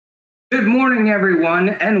Good morning, everyone,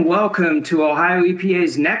 and welcome to Ohio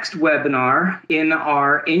EPA's next webinar in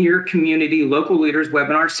our In Your Community Local Leaders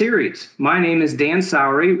webinar series. My name is Dan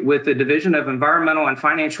Sowery with the Division of Environmental and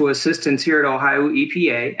Financial Assistance here at Ohio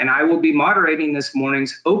EPA, and I will be moderating this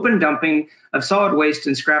morning's open dumping of solid waste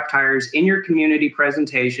and scrap tires in your community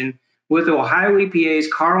presentation with Ohio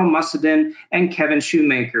EPA's Carl Mussenden and Kevin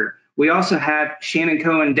Shoemaker. We also have Shannon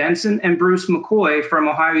Cohen-Denson and Bruce McCoy from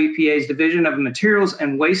Ohio EPA's Division of Materials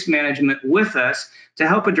and Waste Management with us to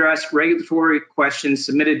help address regulatory questions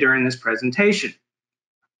submitted during this presentation.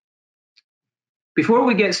 Before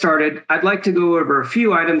we get started, I'd like to go over a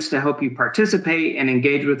few items to help you participate and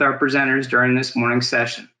engage with our presenters during this morning's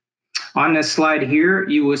session. On this slide here,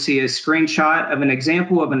 you will see a screenshot of an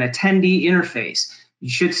example of an attendee interface. You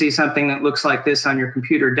should see something that looks like this on your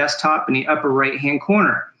computer desktop in the upper right-hand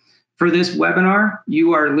corner. For this webinar,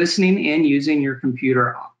 you are listening in using your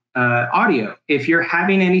computer audio. If you're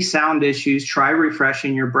having any sound issues, try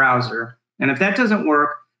refreshing your browser. And if that doesn't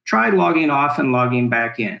work, try logging off and logging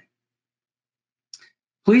back in.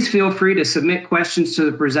 Please feel free to submit questions to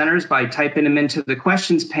the presenters by typing them into the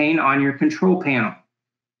questions pane on your control panel.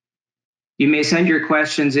 You may send your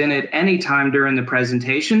questions in at any time during the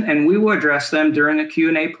presentation, and we will address them during the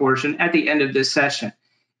Q&A portion at the end of this session.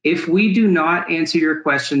 If we do not answer your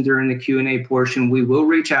question during the Q&A portion, we will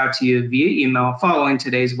reach out to you via email following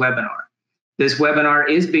today's webinar. This webinar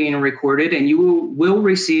is being recorded, and you will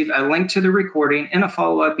receive a link to the recording and a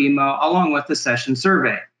follow-up email along with the session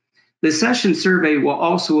survey. The session survey will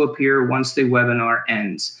also appear once the webinar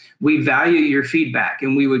ends. We value your feedback,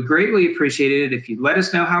 and we would greatly appreciate it if you let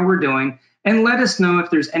us know how we're doing and let us know if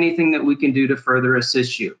there's anything that we can do to further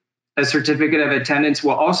assist you. A certificate of attendance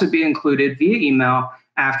will also be included via email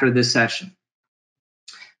after this session.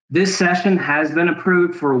 This session has been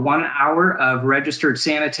approved for 1 hour of registered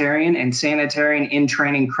sanitarian and sanitarian in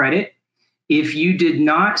training credit. If you did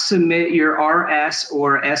not submit your RS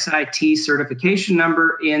or SIT certification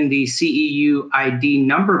number in the CEU ID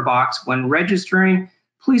number box when registering,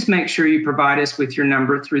 please make sure you provide us with your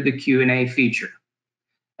number through the Q&A feature.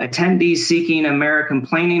 Attendees seeking American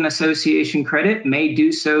Planning Association credit may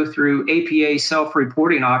do so through APA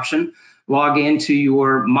self-reporting option. Log into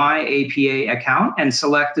your My APA account and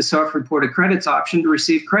select the self-reported credits option to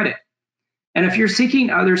receive credit. And if you're seeking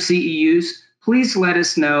other CEUs, please let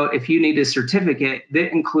us know if you need a certificate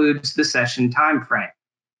that includes the session timeframe.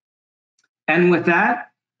 And with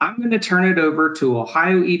that, I'm going to turn it over to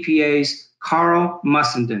Ohio EPA's Carl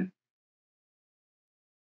Mussenden.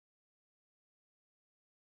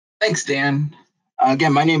 Thanks, Dan.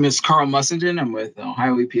 Again, my name is Carl Mussenden. I'm with the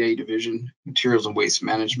Ohio EPA Division, Materials and Waste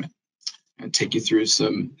Management. I'm going to take you through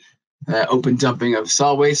some open dumping of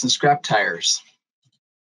solid waste and scrap tires.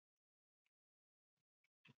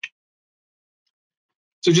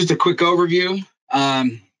 So just a quick overview.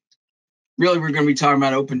 Really, we're going to be talking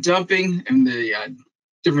about open dumping and the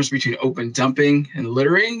difference between open dumping and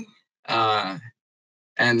littering, and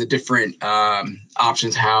the different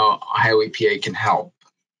options how Ohio EPA can help.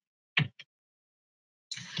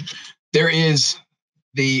 There is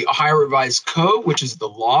the Ohio Revised Code, which is the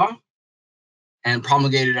law, and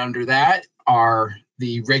promulgated under that are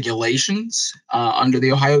the regulations under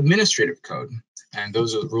the Ohio Administrative Code. And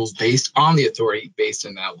those are the rules based on the authority based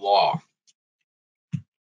in that law.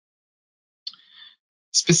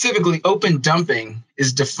 Specifically, open dumping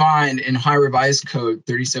is defined in Ohio Revised Code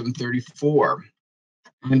 3734.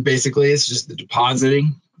 And basically, it's just the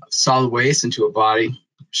depositing of solid waste into a body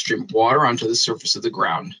stream of water onto the surface of the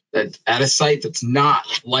ground that at a site that's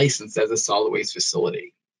not licensed as a solid waste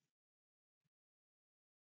facility.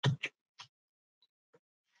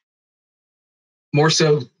 More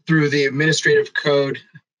so through the administrative code,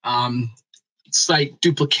 site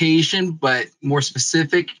duplication, but more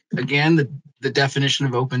specific, again, the definition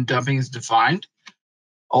of open dumping is defined.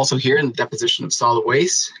 Also here in the deposition of solid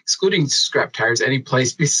waste, excluding scrap tires, any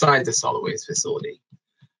place besides the solid waste facility.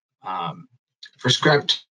 For scrap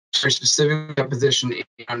tires, specific deposition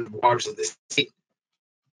in waters of the state,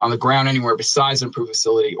 on the ground anywhere besides an approved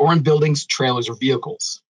facility, or in buildings, trailers, or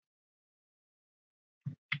vehicles.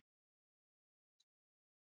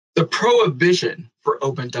 The prohibition for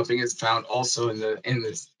open dumping is found also in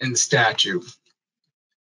the statute.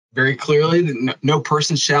 Very clearly, no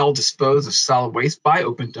person shall dispose of solid waste by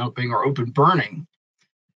open dumping or open burning,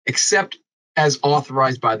 except as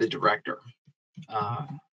authorized by the director.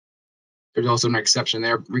 There's also an exception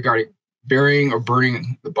there regarding burying or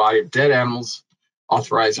burning the body of dead animals,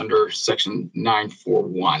 authorized under Section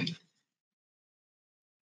 941.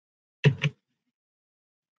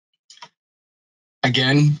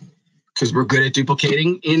 Again, because we're good at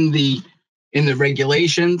duplicating in the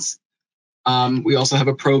regulations, We also have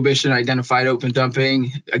a prohibition identified open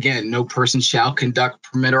dumping. Again, no person shall conduct,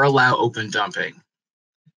 permit, or allow open dumping.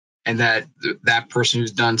 And that person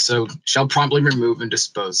who's done so shall promptly remove and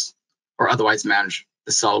dispose or otherwise manage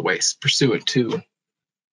the solid waste pursuant to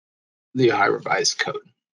the Ohio Revised Code.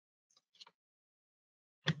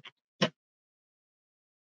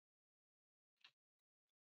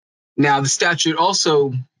 Now, the statute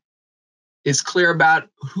also is clear about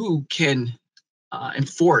who can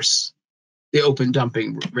enforce the open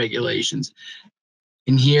dumping regulations.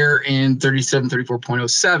 And here in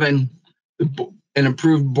 3734.07, an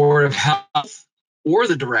approved Board of Health or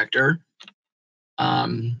the director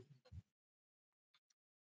may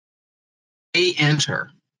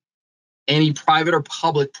enter any private or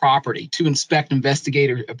public property to inspect,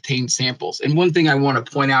 investigate, or obtain samples. And one thing I want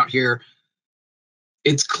to point out here,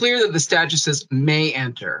 it's clear that the statute says may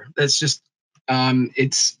enter. That's just,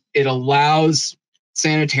 it allows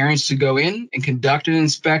sanitarians to go in and conduct an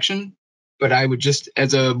inspection. But I would just,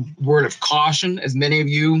 as a word of caution, as many of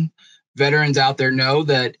you veterans out there know,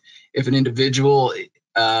 that if an individual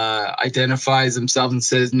identifies themselves and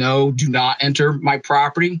says, no, do not enter my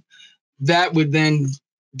property, that would then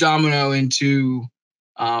domino into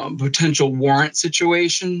potential warrant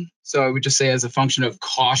situation. So I would just say, as a function of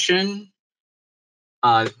caution,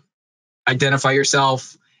 identify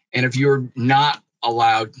yourself. And if you're not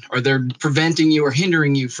allowed, or they're preventing you or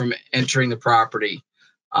hindering you from entering the property,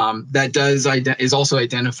 that is also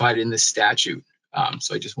identified in this statute.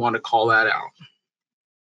 So I just want to call that out.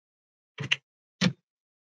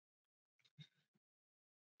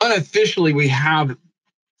 Unofficially, we have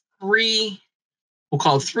we'll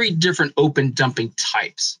call it three different open dumping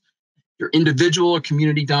types. Your individual or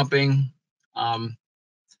community dumping,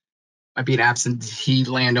 might be an absentee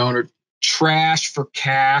landowner. Trash for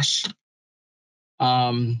cash,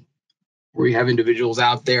 where you have individuals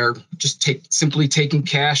out there just simply taking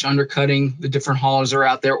cash, undercutting the different haulers that are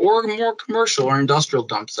out there, or more commercial or industrial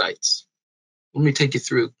dump sites. Let me take you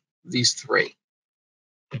through these three.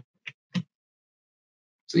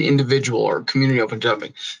 So the individual or community open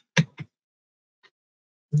dumping.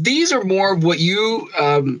 These are more of what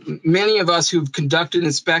many of us who've conducted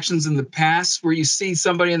inspections in the past, where you see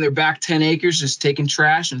somebody in their back 10 acres just taking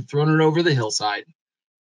trash and throwing it over the hillside.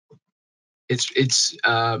 It's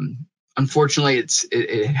unfortunately,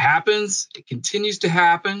 it happens. It continues to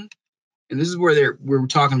happen. And this is where we're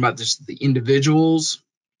talking about just the individuals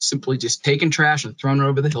simply just taking trash and throwing it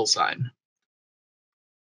over the hillside.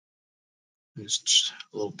 There's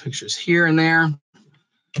little pictures here and there.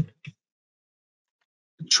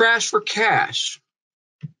 Trash for cash.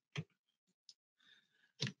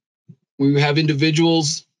 We have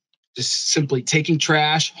individuals just simply taking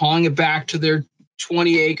trash, hauling it back to their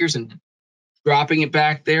 20 acres and dropping it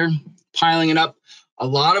back there, piling it up. A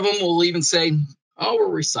lot of them will even say, oh,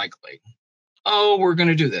 we're recycling. Oh, we're going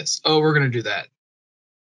to do this. Oh, we're going to do that.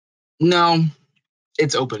 No,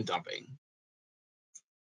 it's open dumping.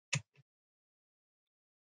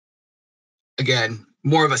 Again,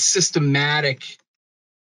 more of a systematic,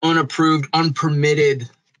 unapproved, unpermitted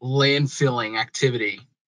landfilling activity.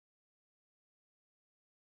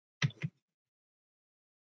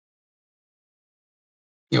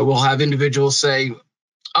 We'll have individuals say,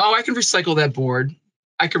 oh, I can recycle that board.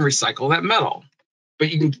 I can recycle that metal.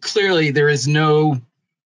 But you can clearly, there's no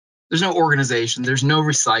organization. There's no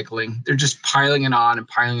recycling. They're just piling it on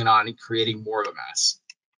and creating more of a mess.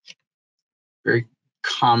 Very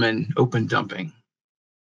common open dumping.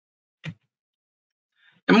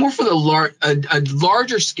 And more for a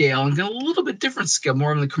larger scale and a little bit different scale,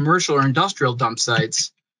 more on the commercial or industrial dump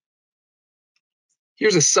sites.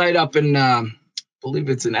 Here's a site up in, I believe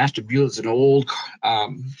it's in Ashtabula. It's an old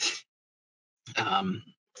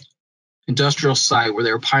industrial site where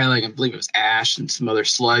they were piling, I believe it was ash and some other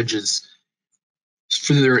sludges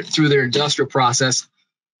through their industrial process,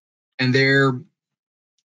 and their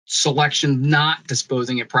selection not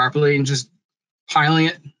disposing it properly and just piling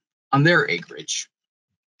it on their acreage.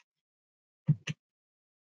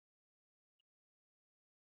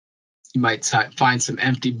 You might find some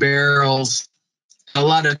empty barrels, a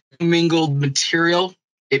lot of mingled material.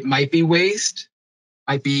 It might be waste,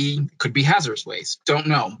 could be hazardous waste. Don't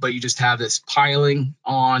know, but you just have this piling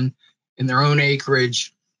on in their own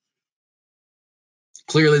acreage.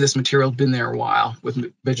 Clearly, this material has been there a while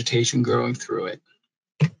with vegetation growing through it.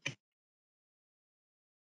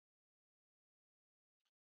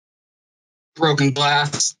 Broken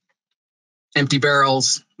glass, empty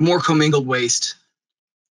barrels, more commingled waste.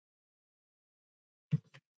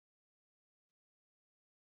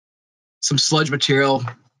 Some sludge material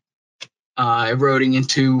eroding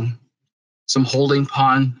into some holding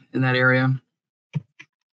pond in that area.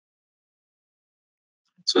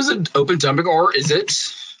 So is it open dumping or is it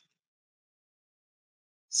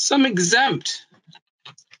some exempt?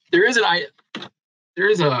 There is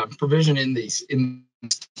a provision in the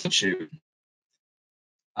statute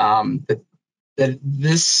that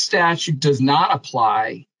this statute does not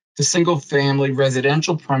apply to single-family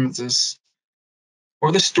residential premises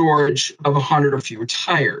or the storage of 100 or fewer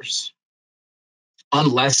tires,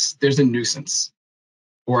 unless there's a nuisance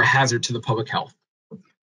or a hazard to the public health.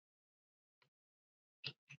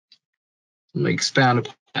 Let me expound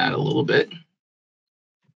upon that a little bit.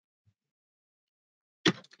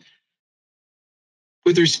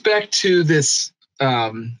 With respect to this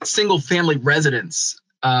single-family residence,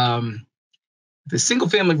 the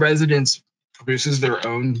single-family residence produces their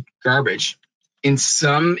own garbage. In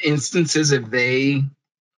some instances, if they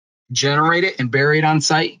generate it and bury it on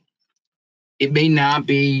site, it may not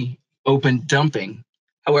be open dumping.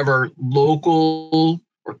 However, local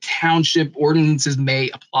or township ordinances may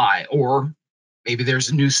apply, or maybe there's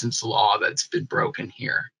a nuisance law that's been broken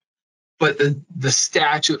here. But the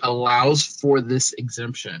statute allows for this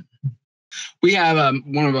exemption. We have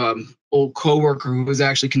one of our old coworker who was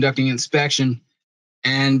actually conducting an inspection,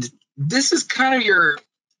 and this is kind of your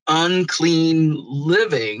unclean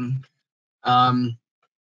living.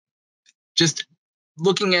 Just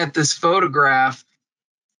looking at this photograph,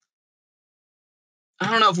 I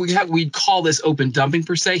don't know if we'd call this open dumping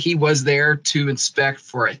per se. He was there to inspect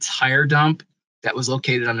for a tire dump that was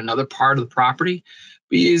located on another part of the property.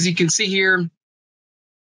 But as you can see here,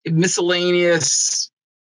 miscellaneous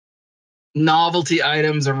novelty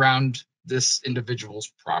items around this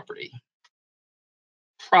individual's property.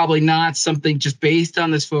 Probably not something just based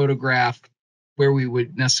on this photograph where we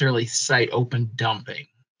would necessarily cite open dumping.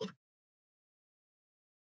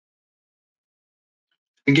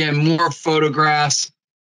 Again, more photographs.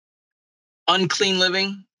 Unclean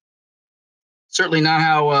living. Certainly not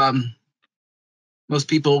how most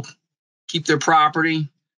people keep their property,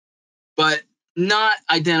 but not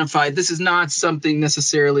identified. This is not something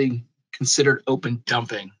necessarily considered open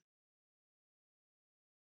dumping.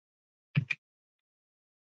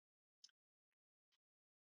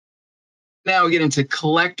 Now we get into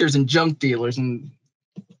collectors and junk dealers, and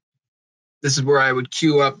this is where I would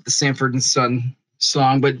cue up the Sanford and Son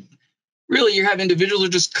song, but really you have individuals who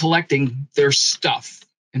are just collecting their stuff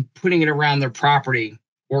and putting it around their property,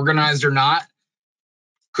 organized or not.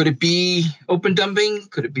 Could it be open dumping?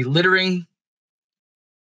 Could it be littering?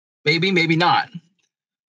 Maybe, maybe not.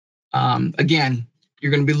 Again,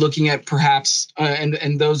 you're going to be looking at perhaps,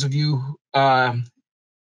 and those of you, the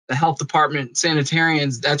health department,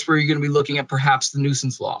 sanitarians, that's where you're going to be looking at perhaps the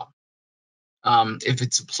nuisance law, if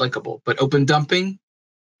it's applicable. But open dumping,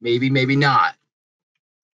 maybe, maybe not.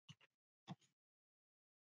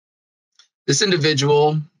 This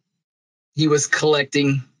individual, he was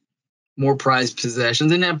collecting more prized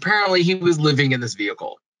possessions, and apparently he was living in this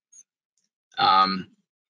vehicle. Again,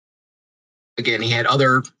 he had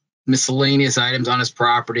other miscellaneous items on his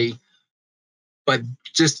property, but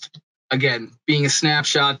just, again, being a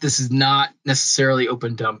snapshot, this is not necessarily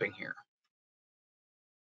open dumping here.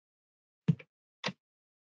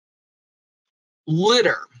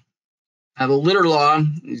 Litter. Now, the litter law,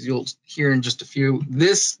 as you'll hear in just a few,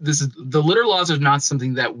 this is the litter laws are not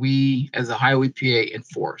something that we as the Ohio EPA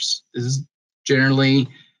enforce. This is generally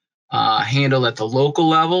handled at the local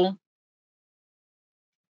level.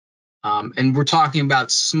 And we're talking about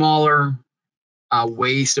smaller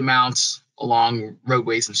waste amounts along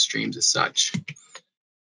roadways and streams as such.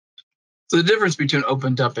 So the difference between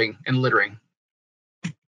open dumping and littering.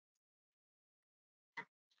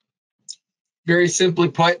 Very simply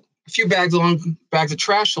put, a few bags of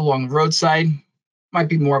trash along the roadside might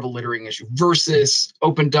be more of a littering issue versus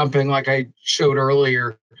open dumping like I showed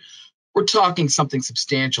earlier. We're talking something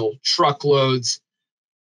substantial, truckloads,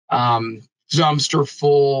 dumpster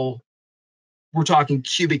full. We're talking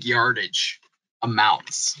cubic yardage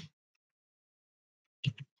amounts.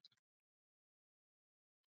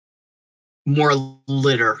 More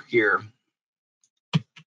litter here.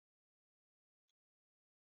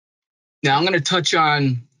 Now I'm going to touch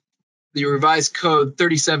on the revised code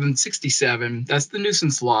 3767. That's the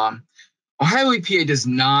nuisance law. Ohio EPA does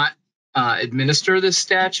not administer this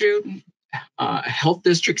statute. Health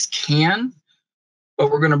districts can,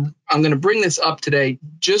 but I'm going to bring this up today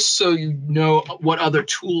just so you know what other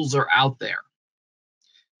tools are out there.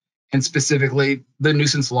 And specifically, the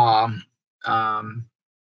nuisance law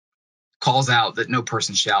calls out that no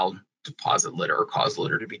person shall deposit litter or cause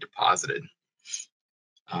litter to be deposited.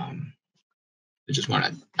 I just want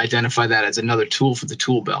to identify that as another tool for the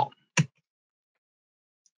tool belt.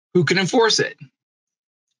 Who can enforce it?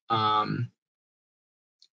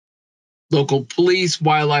 Local police,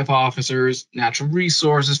 wildlife officers, natural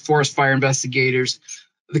resources, forest fire investigators,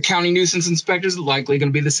 the county nuisance inspectors, likely going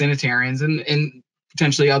to be the sanitarians, and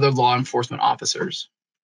potentially other law enforcement officers.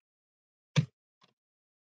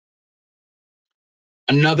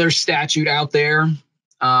 Another statute out there,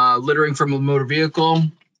 littering from a motor vehicle,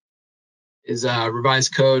 is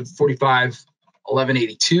revised code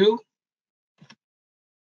 451182.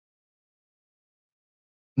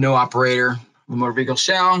 No operator of a motor vehicle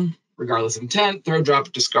shall, regardless of intent, throw, drop,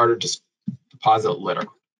 discard, or deposit litter.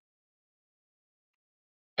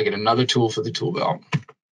 I get another tool for the tool belt.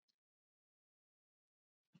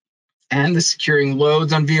 And the securing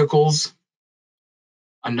loads on vehicles,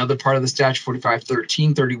 another part of the statute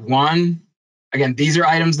 451331. Again, these are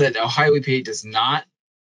items that Ohio EPA does not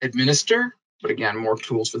administer, but again, more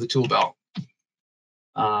tools for the tool belt.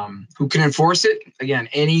 Who can enforce it? Again,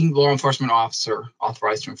 any law enforcement officer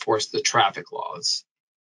authorized to enforce the traffic laws.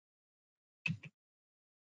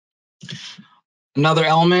 Another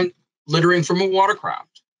element, littering from a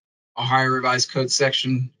watercraft. Ohio Revised Code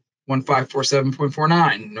Section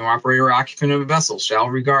 1547.49. No operator or occupant of a vessel shall,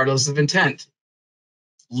 regardless of intent,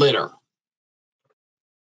 litter.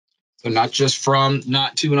 So not just from,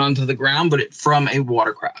 not to and onto the ground, but from a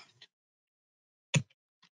watercraft.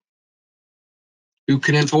 Who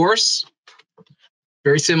can enforce?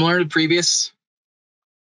 Very similar to previous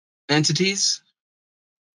entities.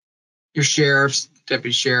 Your sheriffs,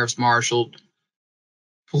 deputy sheriffs, marshal,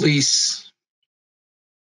 police,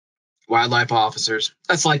 wildlife officers.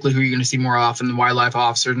 That's likely who you're going to see more often, the wildlife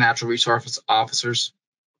officers, natural resource officers.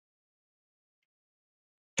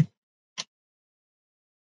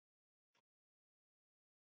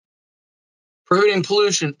 Prohibiting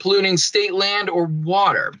polluting state land or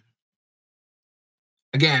water.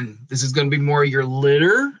 Again, this is going to be more your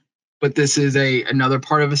litter, but this is another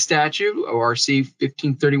part of a statute, ORC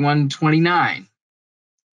 1531-29.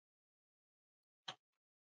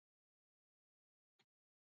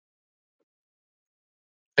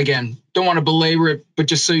 Again, don't want to belabor it, but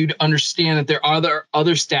just so you understand that there are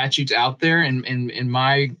other statutes out there. In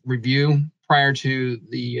my review prior to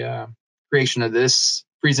the creation of this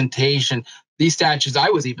presentation, these statutes I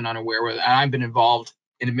was even unaware of, and I've been involved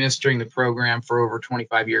in administering the program for over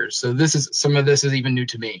 25 years. So some of this is even new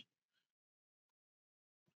to me.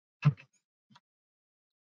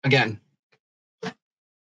 Again,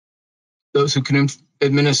 those who can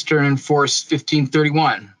administer and enforce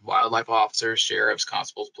 1531, wildlife officers, sheriffs,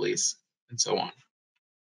 constables, police, and so on.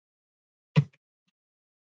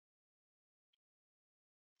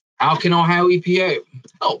 How can Ohio EPA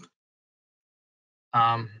help?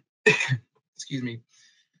 Excuse me.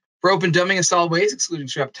 For open dumping of solid waste, excluding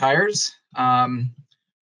scrap tires,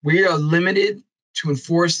 we are limited to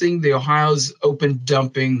enforcing the Ohio's open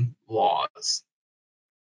dumping laws.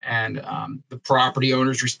 And the property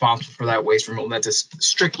owner is responsible for that waste removal. That's a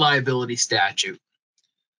strict liability statute.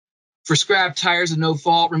 For scrap tires and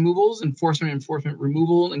no-fault removals, enforcement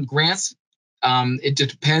removal, and grants, it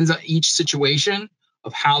depends on each situation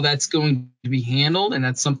of how that's going to be handled, and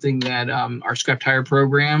that's something that our scrap tire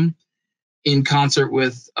program, in concert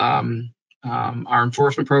with our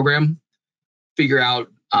enforcement program, figure out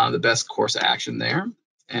the best course of action there.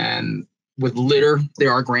 And with litter,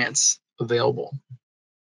 there are grants available.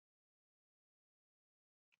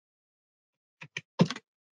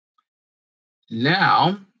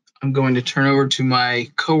 Now, I'm going to turn over to my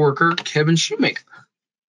coworker, Kevin Shoemaker.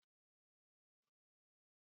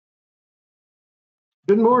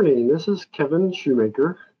 Good morning. This is Kevin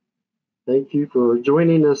Shoemaker. Thank you for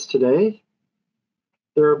joining us today.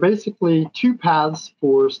 There are basically two paths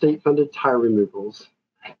for state-funded tire removals.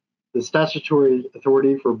 The statutory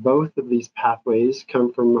authority for both of these pathways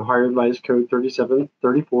come from Ohio Revised Code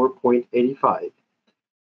 3734.85.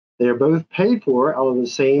 They are both paid for out of the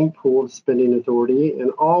same pool of spending authority,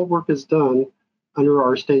 and all work is done under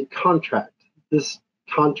our state contract. This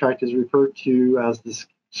contract is referred to as the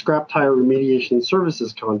Scrap Tire Remediation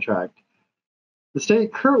Services Contract. The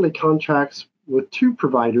state currently contracts with two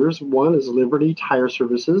providers. One is Liberty Tire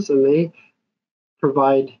Services, and they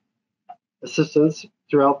provide assistance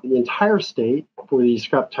throughout the entire state for the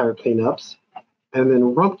scrap tire cleanups. And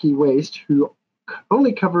then Rumpke Waste, who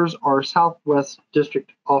only covers our Southwest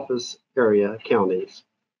District Office area counties.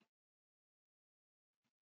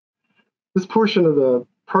 This portion of the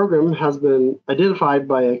program has been identified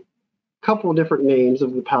by a couple of different names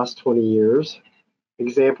over the past 20 years.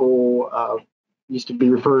 Example used to be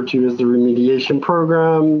referred to as the remediation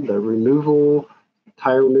program, the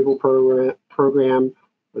tire removal program,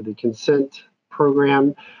 or the consent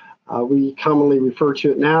program. We commonly refer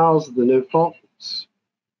to it now as the no-fault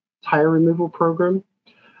tire removal program.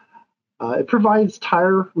 It provides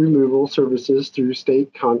tire removal services through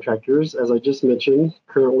state contractors, as I just mentioned,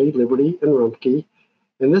 currently Liberty and Rumpke,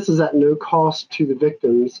 and this is at no cost to the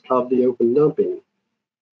victims of the open dumping.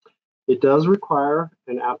 It does require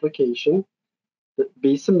an application that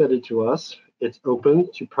be submitted to us. It's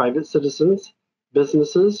open to private citizens,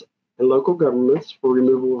 businesses, and local governments for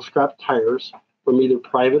removal of scrap tires from either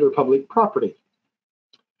private or public property.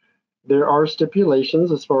 There are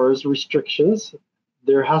stipulations as far as restrictions.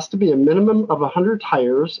 There has to be a minimum of 100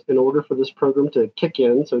 tires in order for this program to kick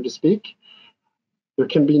in, so to speak. There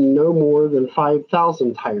can be no more than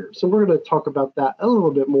 5,000 tires. And we're going to talk about that a little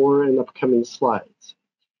bit more in upcoming slides.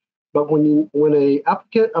 But when an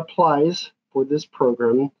applicant applies for this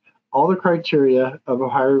program, all the criteria of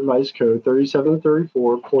Ohio Revised Code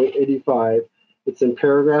 3734.85, it's in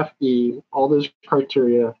paragraph E, all those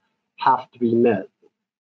criteria have to be met.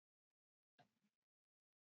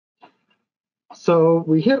 So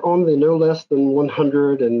we hit on the no less than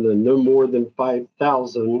 100 and the no more than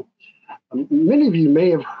 5,000. Many of you may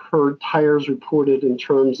have heard tires reported in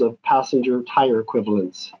terms of passenger tire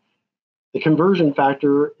equivalents. The conversion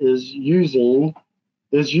factor is used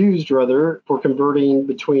for converting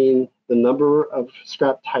between the number of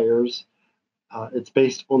scrap tires. It's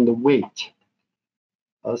based on the weight.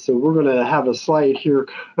 So we're going to have a slide here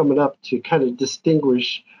coming up to kind of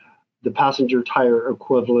distinguish the passenger tire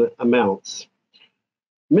equivalent amounts.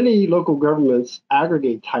 Many local governments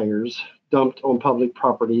aggregate tires dumped on public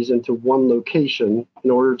properties into one location in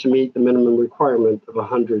order to meet the minimum requirement of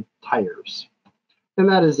 100 tires, and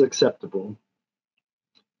that is acceptable.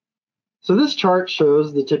 So this chart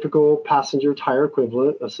shows the typical passenger tire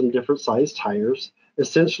equivalent of some different size tires.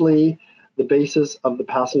 Essentially, the basis of the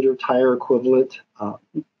passenger tire equivalent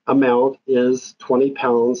amount is 20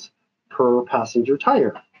 pounds per passenger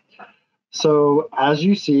tire. So as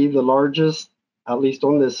you see, the largest, at least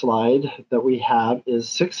on this slide, that we have is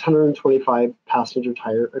 625 passenger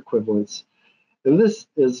tire equivalents. And this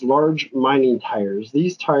is large mining tires.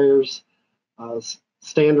 These tires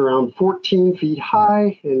stand around 14 feet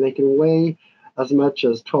high, and they can weigh as much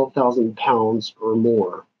as 12,000 pounds or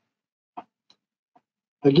more.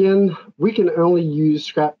 Again, we can only use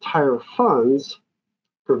scrap tire funds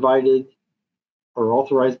provided or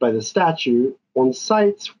authorized by the statute on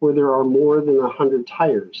sites where there are more than 100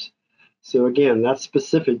 tires. So again, that's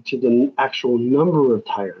specific to the actual number of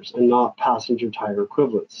tires and not passenger tire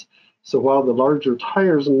equivalents. So while the larger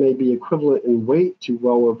tires may be equivalent in weight to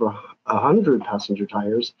well over 100 passenger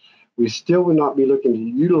tires, we still would not be looking to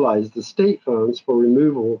utilize the state funds for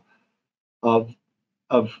removal of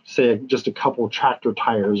say, just a couple tractor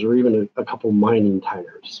tires or even a couple mining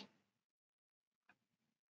tires.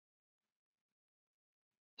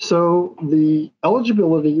 So the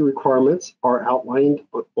eligibility requirements are outlined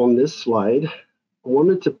on this slide. I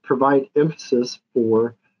wanted to provide emphasis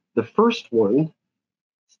for the first one,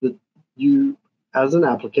 that you, as an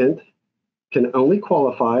applicant, can only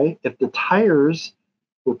qualify if the tires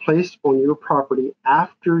were placed on your property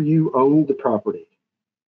after you owned the property.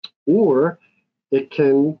 Or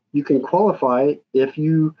you can qualify if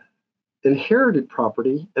you inherited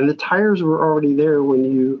property and the tires were already there when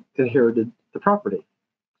you inherited the property.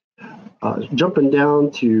 Jumping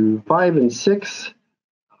down to 5 and 6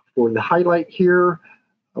 for the highlight here,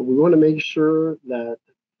 we want to make sure that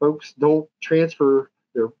folks don't transfer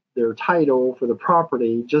their title for the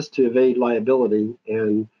property just to evade liability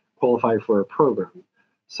and qualify for a program.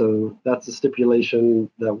 So that's a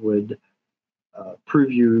stipulation that would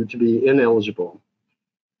prove you to be ineligible.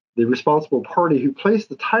 The responsible party who placed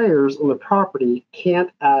the tires on the property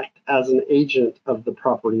can't act as an agent of the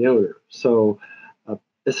property owner. So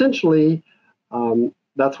essentially,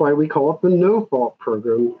 that's why we call it the no-fault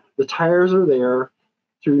program. The tires are there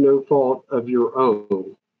through no fault of your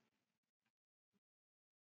own.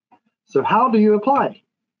 So how do you apply?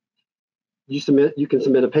 You can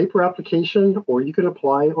submit a paper application or you can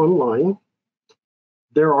apply online.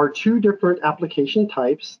 There are 2 different application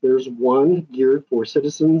types. There's one geared for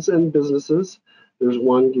citizens and businesses. There's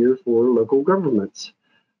one geared for local governments.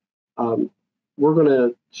 We're going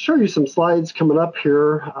to show you some slides coming up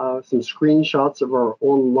here, some screenshots of our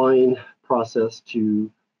online process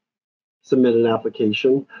to submit an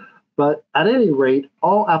application. But at any rate,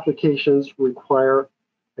 all applications require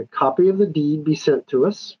a copy of the deed be sent to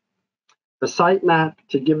us, a site map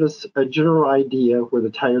to give us a general idea where the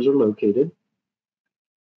tires are located,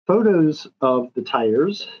 photos of the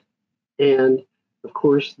tires, and of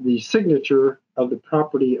course the signature of the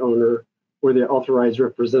property owner or the authorized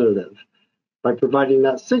representative. By providing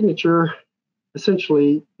that signature,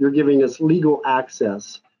 essentially you're giving us legal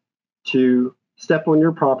access to step on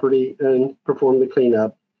your property and perform the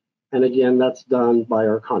cleanup. And again, that's done by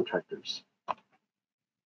our contractors.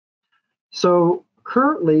 So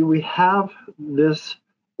currently we have this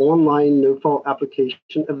online no-fault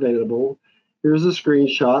application available. Here's a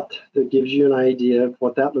screenshot that gives you an idea of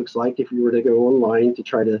what that looks like if you were to go online to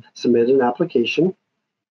try to submit an application.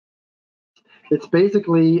 It's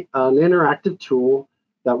basically an interactive tool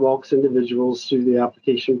that walks individuals through the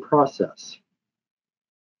application process.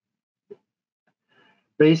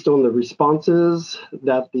 Based on the responses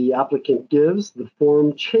that the applicant gives, the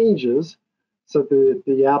form changes so that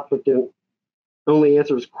the applicant only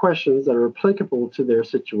answers questions that are applicable to their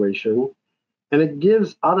situation, and it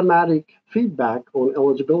gives automatic feedback on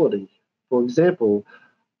eligibility. For example,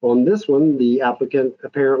 on this one, the applicant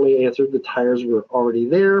apparently answered the tires were already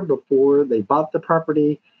there before they bought the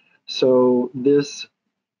property, so this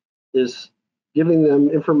is giving them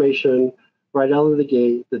information right out of the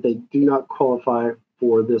gate that they do not qualify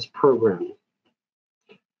for this program.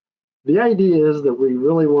 The idea is that we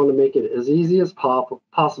really want to make it as easy as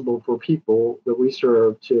possible for people that we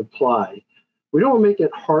serve to apply. We don't want to make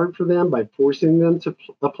it hard for them by forcing them to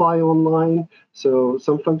apply online. So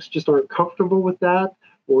some folks just aren't comfortable with that,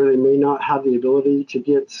 or they may not have the ability to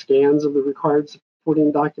get scans of the required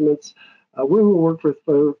supporting documents. We will work with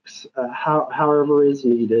folks however is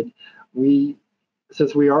needed.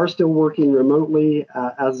 Since we are still working remotely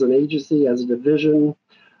as an agency, as a division,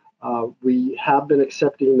 we have been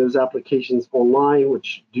accepting those applications online,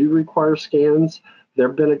 which do require scans. There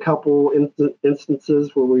have been a couple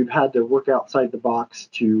instances where we've had to work outside the box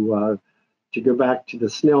to go back to the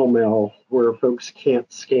snail mail where folks can't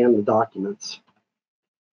scan the documents.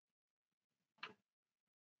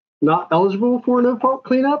 Not eligible for a no-fault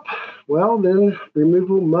cleanup? Well, then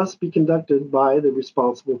removal must be conducted by the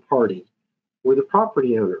responsible party or the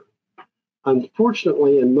property owner.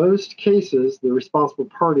 Unfortunately, in most cases, the responsible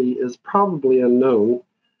party is probably unknown,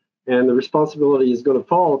 and the responsibility is going to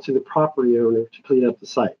fall to the property owner to clean up the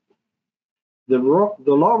site. The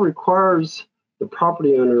law requires the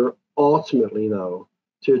property owner ultimately, though,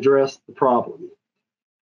 to address the problem.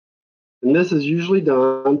 And this is usually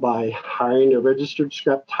done by hiring a registered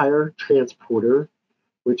scrap tire transporter,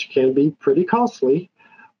 which can be pretty costly,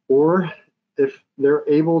 or if they're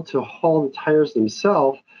able to haul the tires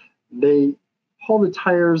themselves, they haul the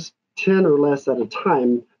tires 10 or less at a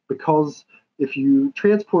time, because if you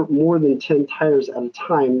transport more than 10 tires at a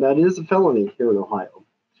time, that is a felony here in Ohio.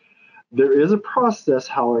 There is a process,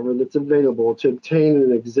 however, that's available to obtain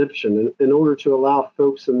an exemption in order to allow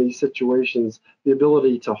folks in these situations the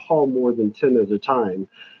ability to haul more than 10 at a time.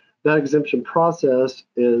 That exemption process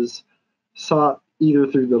is sought either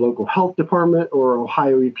through the local health department or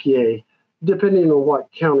Ohio EPA, depending on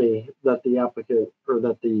what county that the applicant or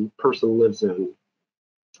that the person lives in.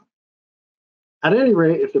 At any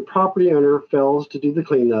rate, if the property owner fails to do the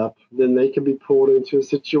cleanup, then they can be pulled into a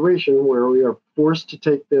situation where we are forced to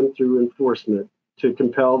take them through enforcement to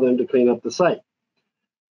compel them to clean up the site.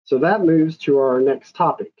 So that moves to our next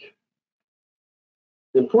topic,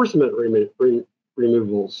 enforcement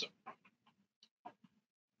removals.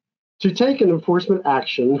 To take an enforcement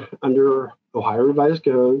action under Ohio Revised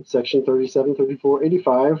Code, Section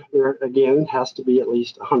 373485, there again has to be at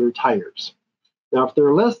least 100 tires. Now, if there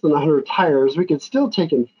are less than 100 tires, we could still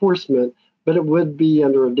take enforcement, but it would be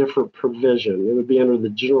under a different provision. It would be under the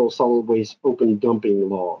general solid waste open dumping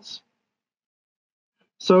laws.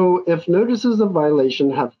 So if notices of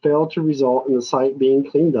violation have failed to result in the site being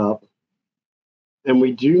cleaned up, and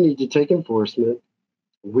we do need to take enforcement,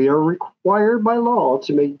 we are required by law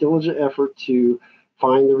to make diligent effort to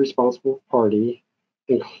find the responsible party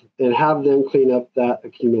and have them clean up that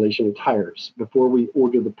accumulation of tires before we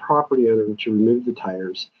order the property owner to remove the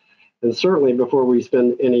tires, and certainly before we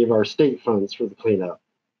spend any of our state funds for the cleanup.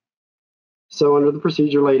 So under the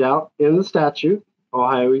procedure laid out in the statute,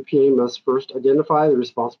 Ohio EPA must first identify the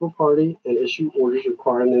responsible party and issue orders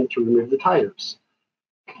requiring them to remove the tires.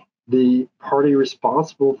 The party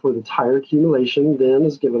responsible for the tire accumulation then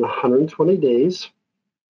is given 120 days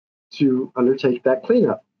to undertake that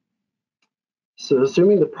cleanup. So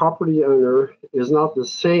assuming the property owner is not the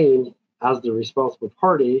same as the responsible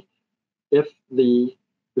party, if the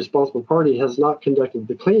responsible party has not conducted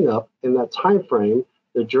the cleanup in that time frame,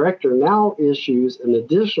 the director now issues an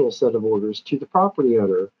additional set of orders to the property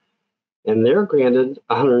owner, and they're granted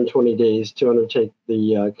 120 days to undertake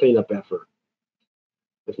the cleanup effort.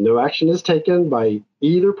 If no action is taken by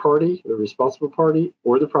either party, the responsible party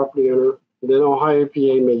or the property owner, then Ohio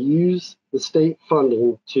EPA may use the state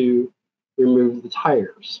funding to remove the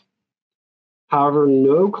tires. However,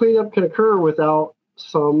 no cleanup can occur without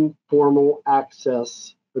some formal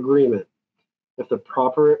access agreement. If the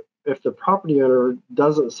property owner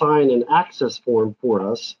doesn't sign an access form for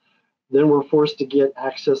us, then we're forced to get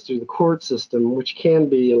access through the court system, which can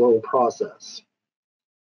be a long process.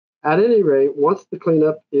 At any rate, once the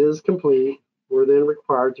cleanup is complete, we're then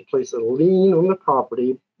required to place a lien on the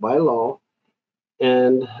property by law,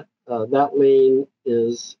 and that lien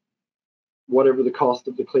is whatever the cost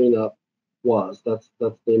of the cleanup was. That's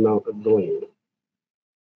the amount of the lien.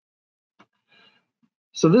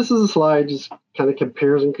 So this is a slide just kind of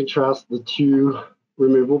compares and contrasts the two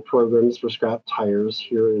removal programs for scrap tires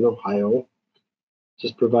here in Ohio.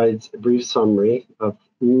 Just provides a brief summary of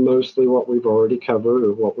mostly what we've already covered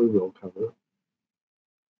or what we will cover.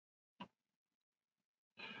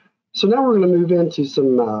 So now we're going to move into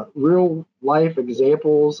some real life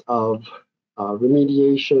examples of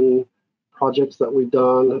remediation projects that we've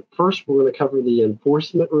done. First, we're going to cover the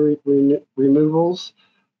enforcement removals.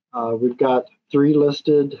 We've got 3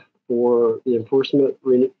 listed for the enforcement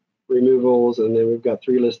removals, and then we've got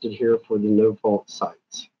 3 listed here for the no-fault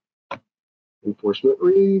sites. Enforcement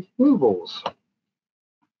removals.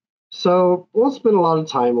 So we won't spend a lot of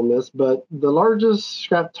time on this, but the largest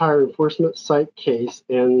scrap tire enforcement site case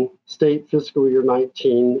in state fiscal year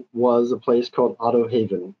 19 was a place called Auto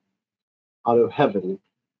Heaven.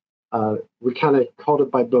 We kind of called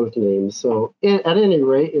it by both names. So at any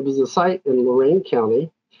rate, it was a site in Lorain County.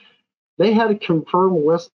 They had a confirmed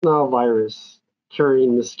West Nile virus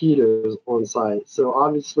carrying mosquitoes on site. So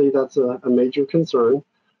obviously that's a major concern.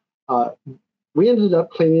 We ended up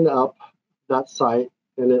cleaning up that site,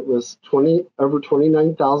 and it was over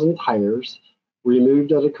 29,000 tires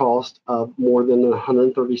removed at a cost of more than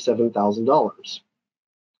 $137,000.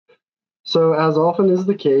 So as often is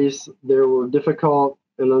the case, there were difficult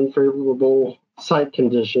and unfavorable site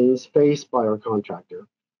conditions faced by our contractor.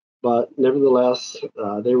 But nevertheless,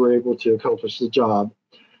 they were able to accomplish the job.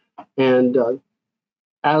 And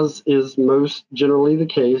as is most generally the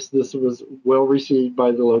case, this was well received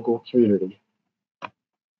by the local community.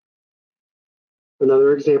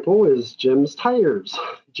 Another example is Jim's Tires.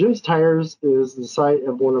 Jim's Tires is the site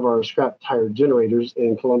of one of our scrap tire generators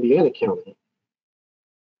in Columbiana County.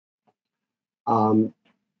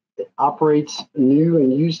 It operates new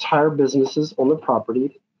and used tire businesses on the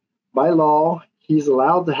property. By law, he's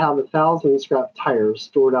allowed to have 1,000 scrap tires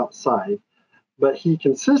stored outside, but he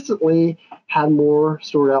consistently had more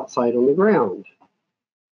stored outside on the ground.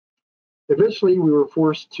 Eventually, we were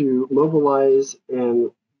forced to mobilize,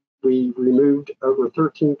 and we removed over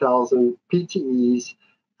 13,000 PTEs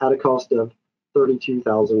at a cost of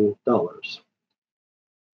 $32,000.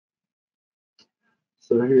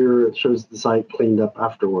 So here it shows the site cleaned up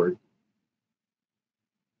afterward.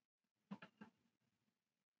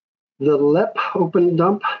 The LEP open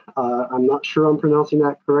dump, I'm not sure I'm pronouncing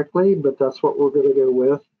that correctly, but that's what we're going to go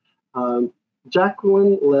with.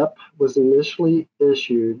 Jacqueline Lepp was initially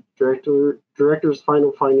issued director's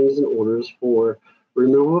final findings and orders for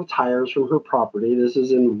removal of tires from her property. This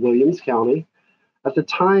is in Williams County. At the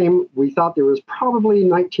time, we thought there was probably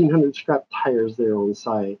 1,900 scrap tires there on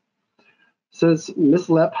site. Since Ms.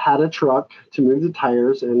 Lepp had a truck to move the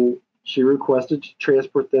tires and she requested to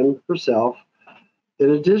transport them herself, in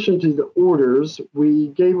addition to the orders, we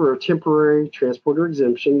gave her a temporary transporter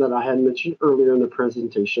exemption that I had mentioned earlier in the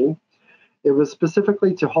presentation. It was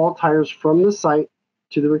specifically to haul tires from the site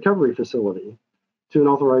to the recovery facility, to an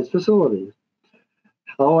authorized facility.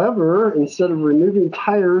 However, instead of removing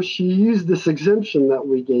tires, she used this exemption that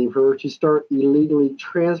we gave her to start illegally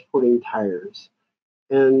transporting tires.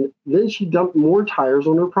 And then she dumped more tires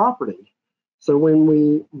on her property. So when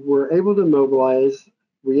we were able to mobilize,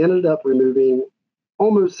 we ended up removing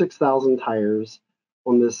almost 6,000 tires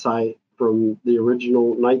on this site from the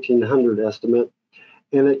original 1,900 estimate,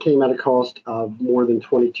 and it came at a cost of more than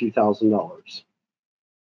 $22,000.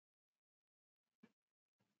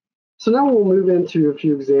 So now we'll move into a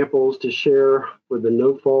few examples to share for the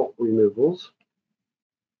no-fault removals.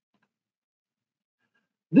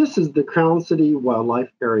 This is the Crown City Wildlife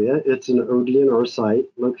Area. It's an ODNR site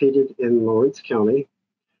located in Lawrence County.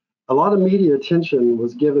 A lot of media attention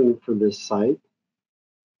was given for this site.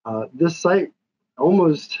 This site,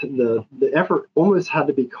 the effort almost had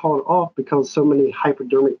to be called off because so many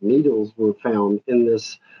hypodermic needles were found in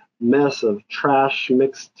this mess of trash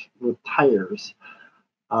mixed with tires.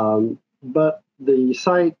 But the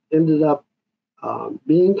site ended up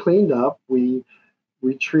being cleaned up. We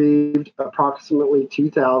retrieved approximately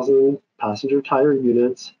 2,000 passenger tire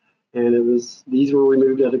units, and these were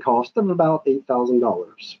removed at a cost of about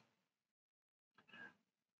 $8,000.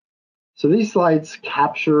 So these slides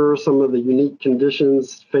capture some of the unique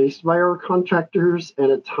conditions faced by our contractors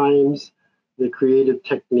and at times the creative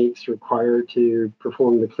techniques required to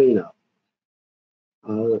perform the cleanup.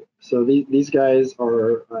 So these guys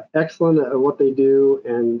are excellent at what they do,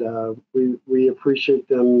 and we appreciate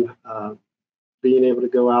them being able to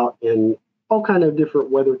go out in all kind of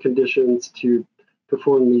different weather conditions to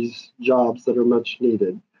perform these jobs that are much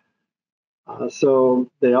needed.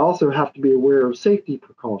 So they also have to be aware of safety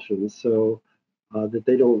precautions so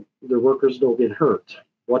that their workers don't get hurt.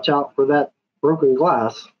 Watch out for that broken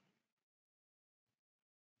glass.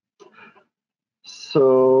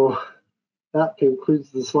 So that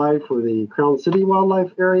concludes the slide for the Crown City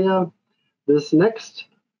Wildlife Area. This next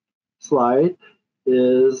slide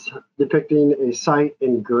is depicting a site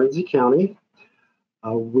in Guernsey County.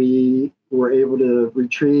 We were able to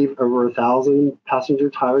retrieve over 1,000 passenger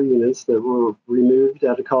tire units that were removed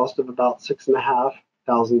at a cost of about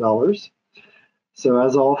 $6,500. So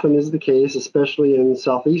as often is the case, especially in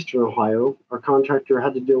southeastern Ohio, our contractor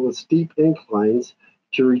had to deal with steep inclines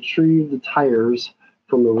to retrieve the tires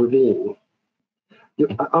from a ravine.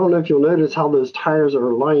 I don't know if you'll notice how those tires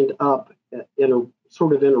are lined up in a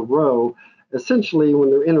row. Essentially, when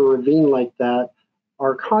they're in a ravine like that,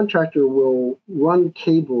 our contractor will run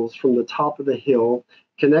cables from the top of the hill,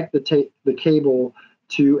 connect the cable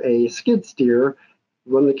to a skid steer,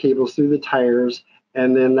 run the cables through the tires,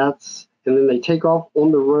 and then they take off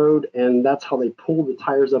on the road, and that's how they pull the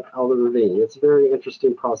tires up out of the ravine. It's a very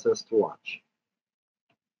interesting process to watch.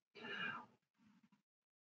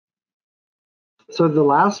 So the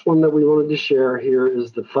last one that we wanted to share here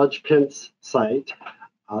is the Fudge Pence site.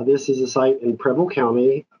 This is a site in Preble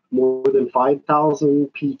County. More than 5,000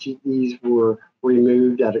 PTEs were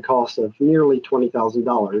removed at a cost of nearly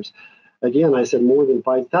 $20,000. Again, I said more than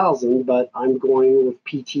 5,000, but I'm going with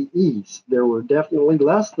PTEs. There were definitely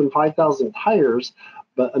less than 5,000 tires,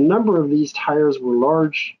 but a number of these tires were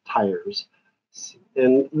large tires.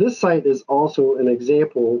 And this site is also an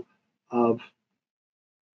example of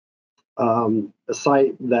a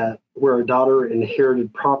site where a daughter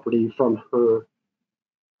inherited property from her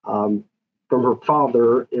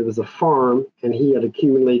father. It was a farm, and he had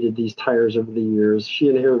accumulated these tires over the years. She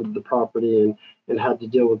inherited the property and had to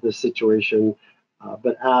deal with this situation.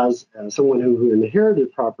 But as someone who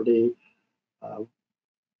inherited property,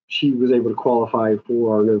 she was able to qualify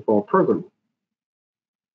for our no-fault program.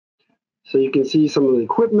 So you can see some of the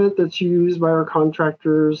equipment that's used by our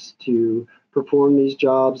contractors to perform these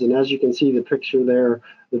jobs. And as you can see the picture there,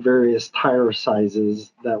 the various tire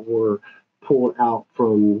sizes that were pulled out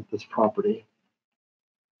from this property.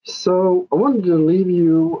 So I wanted to leave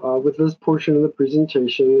you with this portion of the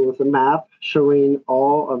presentation with a map showing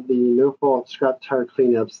all of the no-fault scrap tire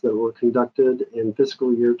cleanups that were conducted in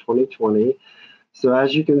fiscal year 2020. So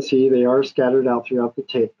as you can see, they are scattered out throughout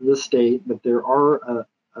the state, but there are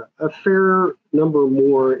a fair number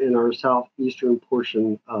more in our southeastern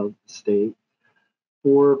portion of the state.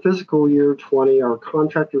 For fiscal year 20, our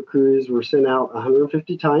contractor crews were sent out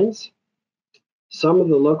 150 times. Some of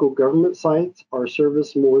the local government sites are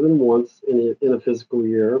serviced more than once in a fiscal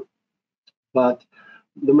year, but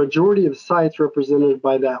the majority of sites represented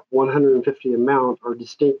by that 150 amount are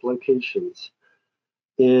distinct locations.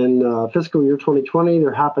 In fiscal year 2020,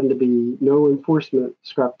 there happened to be no enforcement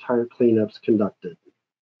scrap tire cleanups conducted.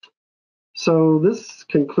 So this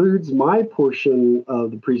concludes my portion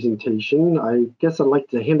of the presentation. I guess I'd like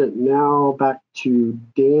to hand it now back to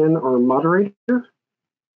Dan, our moderator.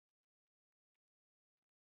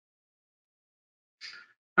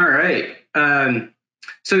 All right.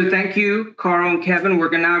 So thank you, Carl and Kevin. We're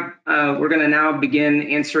gonna now begin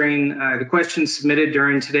answering the questions submitted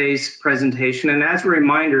during today's presentation. And as a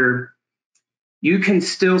reminder, you can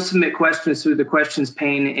still submit questions through the questions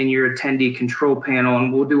pane in your attendee control panel,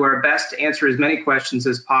 and we'll do our best to answer as many questions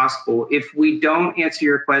as possible. If we don't answer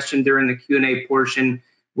your question during the Q&A portion,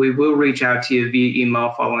 we will reach out to you via email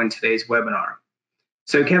following today's webinar.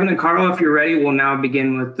 So Kevin and Carl, if you're ready, we'll now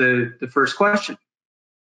begin with the first question.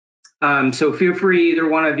 So feel free, either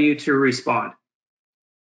one of you, to respond.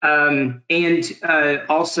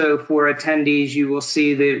 Also for attendees, you will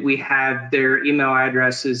see that we have their email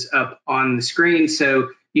addresses up on the screen, so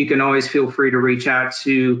you can always feel free to reach out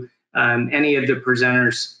to any of the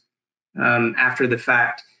presenters after the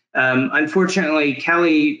fact. Unfortunately,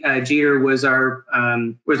 Kelly Jeter was our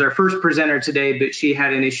first presenter today, but she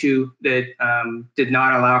had an issue that did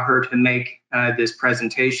not allow her to make this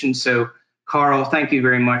presentation. So Carl, thank you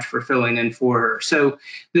very much for filling in for her. So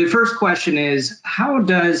the first question is, how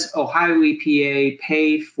does Ohio EPA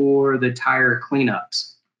pay for the tire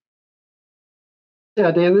cleanups?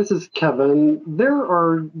 Yeah, Dan, this is Kevin. There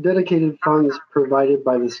are dedicated funds provided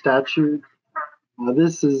by the statute.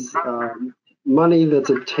 This is money that's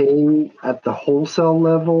obtained at the wholesale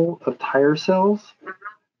level of tire sales.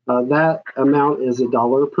 That amount is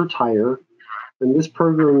 $1 per tire, and this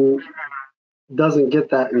program doesn't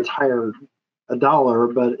get that entire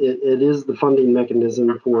 $1, but it is the funding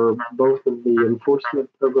mechanism for both of the enforcement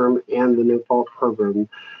program and the no fault program.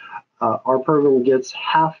 Our program gets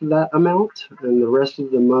half of that amount, and the rest of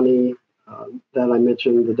the money that I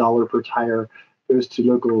mentioned, the $1 per tire, goes to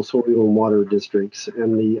local soil and water districts.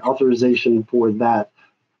 And the authorization for that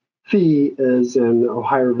fee is in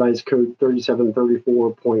Ohio Revised Code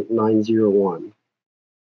 3734.901.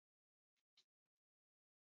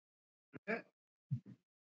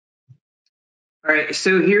 All right,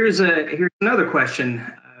 so here's another question.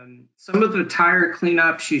 Some of the tire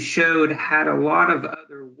cleanups you showed had a lot of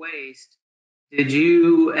other waste. Did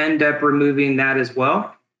you end up removing that as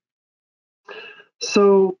well?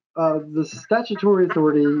 So the statutory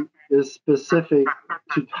authority is specific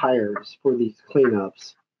to tires for these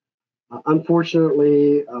cleanups.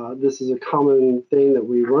 Unfortunately, this is a common thing that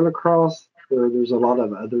we run across. There's a lot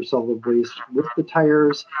of other solid waste with the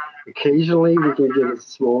tires. Occasionally, we can get a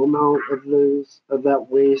small amount of that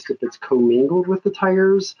waste if it's commingled with the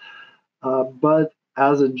tires. But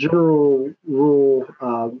as a general rule,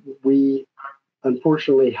 we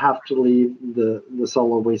unfortunately have to leave the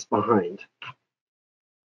solid waste behind.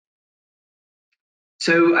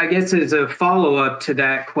 So I guess as a follow-up to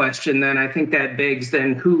that question, then I think that begs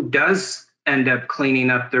then who does end up cleaning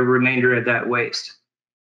up the remainder of that waste?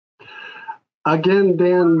 Again,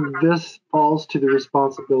 Dan, this falls to the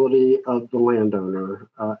responsibility of the landowner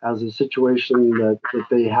as a situation that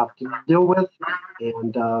they have to deal with,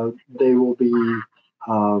 and they will be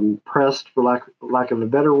pressed, for lack of a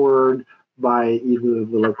better word, by either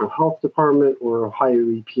the local health department or Ohio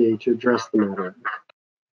EPA to address the matter.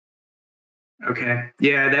 Okay,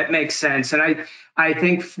 yeah, that makes sense. And I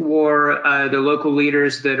think for the local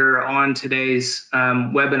leaders that are on today's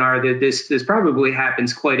webinar, that this probably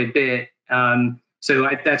happens quite a bit. So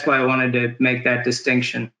that's why I wanted to make that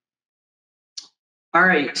distinction. All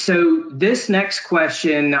right, so this next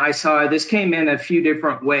question, I saw this came in a few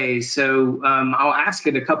different ways. So I'll ask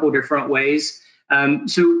it a couple different ways.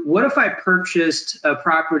 So what if I purchased a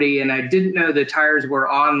property and I didn't know the tires were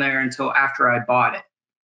on there until after I bought it?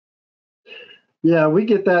 Yeah, we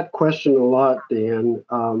get that question a lot, Dan.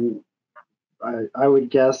 I would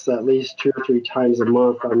guess at least 2 or 3 times a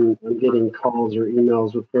month I'm getting calls or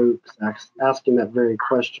emails with folks asking that very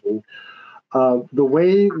question. The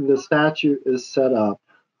way the statute is set up,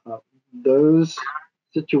 those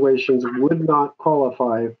situations would not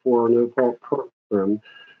qualify for a no-fault program.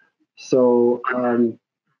 So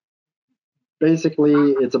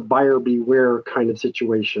basically, it's a buyer beware kind of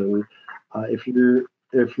situation. If you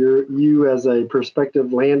as a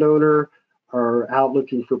prospective landowner are out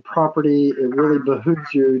looking for property, it really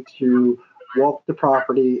behooves you to walk the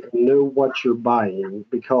property and know what you're buying,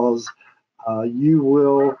 because you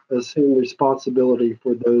will assume responsibility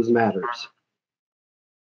for those matters.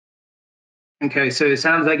 Okay, so it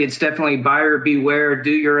sounds like it's definitely buyer beware,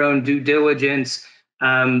 do your own due diligence,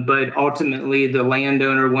 but ultimately the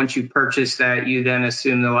landowner, once you purchase that, you then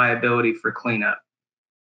assume the liability for cleanup.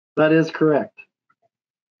 That is correct.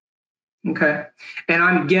 Okay, and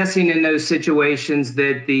I'm guessing in those situations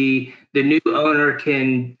that the new owner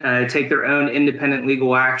can take their own independent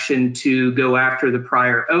legal action to go after the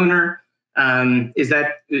prior owner. Would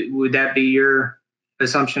that be your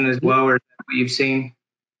assumption as well, or is that what you've seen?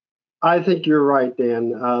 I think you're right,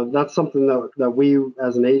 Dan. That's something that we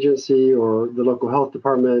as an agency or the local health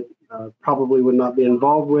department probably would not be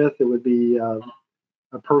involved with. It would be a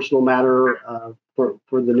personal matter for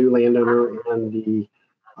the new landowner and the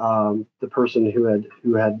person who had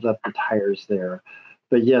left the tires there.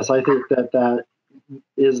 But yes, I think that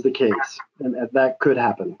is the case, and that could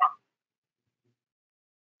happen.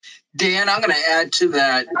 Dan, I'm going to add to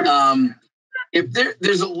that. If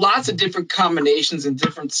there's lots of different combinations and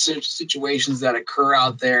different situations that occur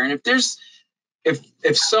out there, and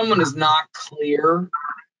if someone is not clear,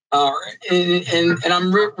 and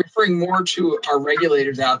I'm referring more to our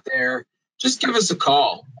regulators out there, just give us a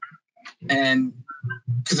call, and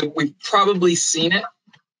because we've probably seen it,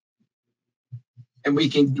 and we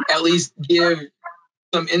can at least give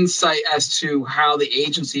some insight as to how the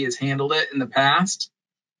agency has handled it in the past.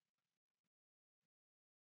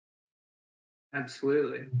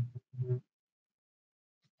 Absolutely.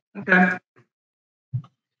 Okay.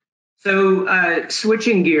 So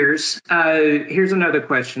switching gears, here's another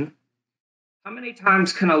question. How many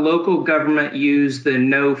times can a local government use the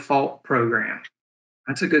no fault program?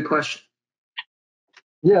 That's a good question.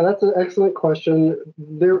 Yeah, that's an excellent question.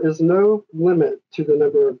 There is no limit to the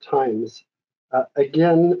number of times.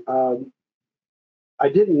 Again, I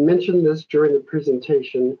didn't mention this during the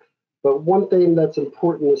presentation, but one thing that's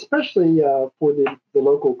important, especially for the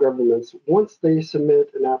local governments, once they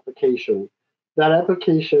submit an application, that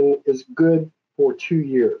application is good for 2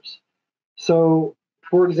 years. So,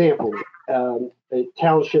 for example, a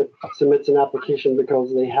township submits an application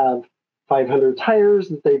because they have 500 tires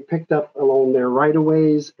that they picked up along their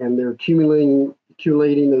right-of-ways, and they're accumulating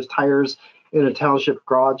those tires in a township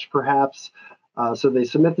garage, perhaps. So they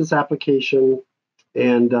submit this application,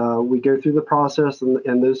 and we go through the process,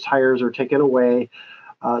 and those tires are taken away.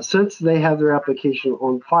 Since they have their application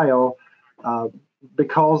on file,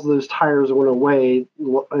 because those tires went away,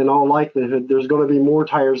 in all likelihood, there's going to be more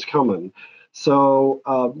tires coming. So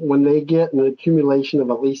when they get an accumulation of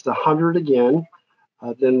at least 100 again,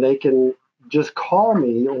 then they can just call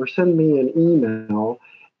me or send me an email,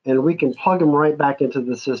 and we can plug them right back into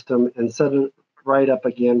the system and set it right up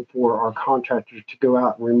again for our contractor to go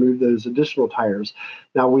out and remove those additional tires.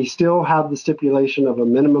 Now, we still have the stipulation of a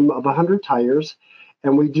minimum of 100 tires,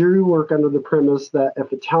 and we do work under the premise that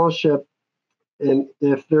if a township, and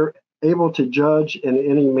if they're able to judge in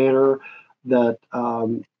any manner that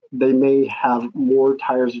they may have more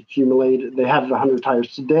tires accumulated, they have 100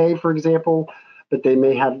 tires today, for example, but they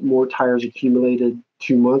may have more tires accumulated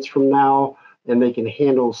 2 months from now, and they can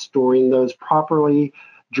handle storing those properly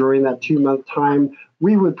during that 2-month time,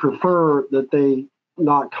 we would prefer that they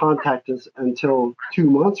not contact us until 2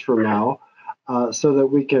 months from now, so that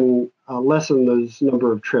we can lessen those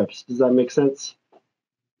number of trips. Does that make sense?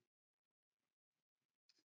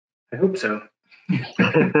 I hope so.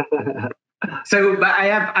 So, but I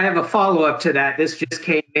have a follow-up to that. This just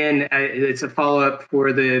came in. It's a follow-up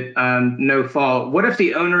for the no fault. What if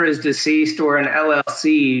the owner is deceased or an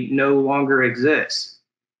LLC no longer exists?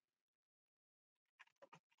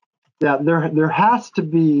 Yeah, there has to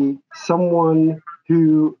be someone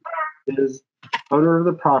who is owner of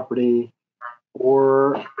the property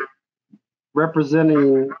or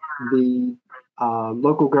representing the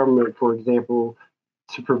local government, for example,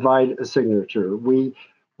 to provide a signature. We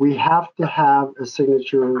have to have a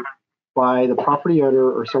signature by the property owner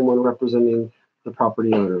or someone representing the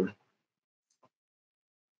property owner.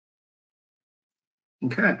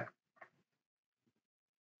 Okay.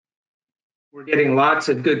 We're getting lots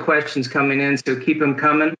of good questions coming in, so keep them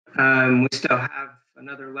coming. We still have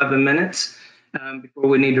another 11 minutes before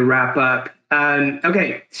we need to wrap up.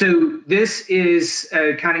 Okay, so this is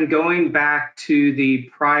kind of going back to the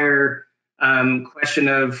prior question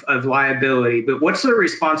of liability, but what's the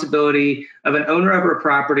responsibility of an owner of a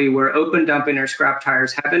property where open dumping or scrap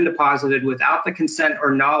tires have been deposited without the consent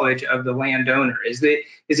or knowledge of the landowner? Is it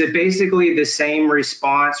basically the same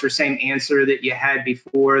response or same answer that you had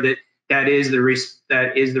before, that is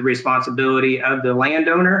the responsibility of the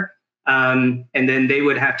landowner, and then they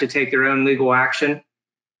would have to take their own legal action?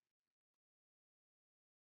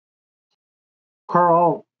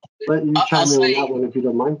 Carl, I'll let you chime in on that one if you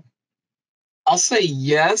don't mind. I'll say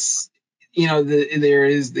yes. You know, there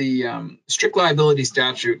is the strict liability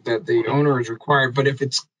statute that the owner is required, but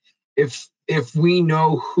if we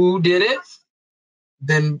know who did it,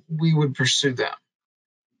 then we would pursue them.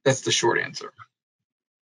 That's the short answer.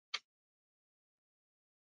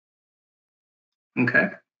 Okay.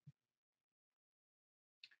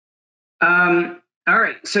 All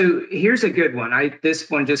right. So here's a good one. This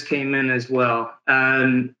one just came in as well.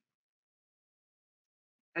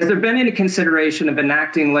 Has there been any consideration of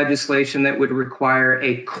enacting legislation that would require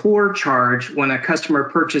a core charge when a customer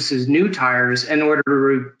purchases new tires in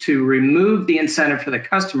order to remove the incentive for the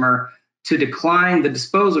customer to decline the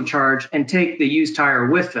disposal charge and take the used tire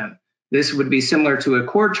with them? This would be similar to a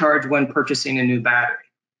core charge when purchasing a new battery.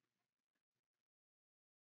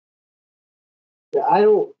 Yeah,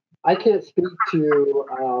 I can't speak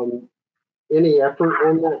to any effort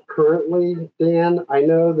on that currently, Dan. I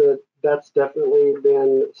know that that's definitely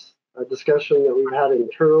been a discussion that we've had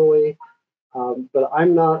internally, but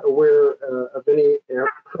I'm not aware of any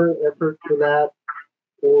current effort for that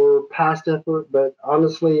or past effort. But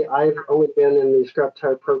honestly, I've only been in the scrap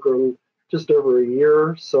tire program just over a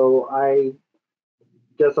year, so I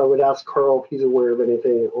guess I would ask Carl if he's aware of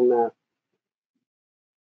anything on that.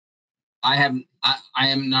 I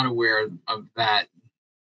am not aware of that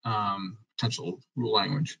potential rule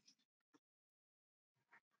language.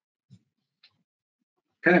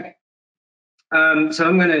 Okay. So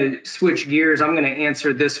I'm going to switch gears. I'm going to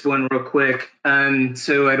answer this one real quick,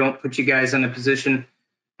 so I don't put you guys in a position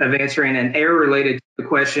of answering an error related to the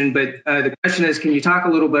question, but the question is, can you talk a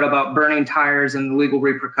little bit about burning tires and the legal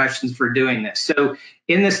repercussions for doing this? So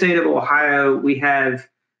in the state of Ohio, we have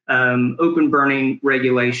open burning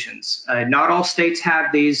regulations. Not all states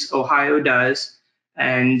have these. Ohio does.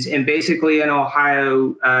 And basically in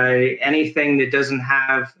Ohio, anything that doesn't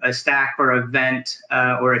have a stack or a vent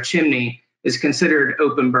or a chimney is considered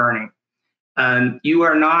open burning. You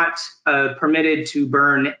are not permitted to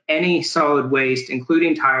burn any solid waste,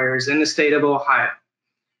 including tires, in the state of Ohio.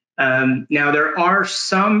 Now, there are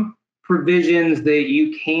some provisions that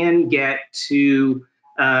you can get to,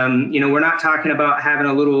 we're not talking about having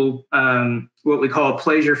a little, what we call a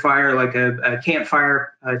pleasure fire, like a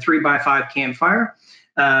campfire, a 3x5 campfire.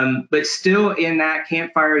 But still in that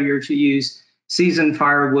campfire, you're to use seasoned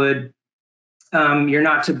firewood. You're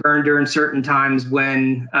not to burn during certain times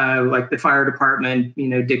when, like the fire department,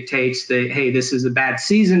 dictates that, hey, this is a bad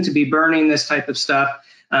season to be burning this type of stuff.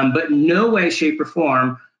 But no way, shape, or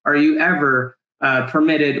form are you ever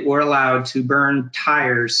permitted or allowed to burn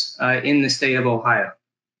tires in the state of Ohio.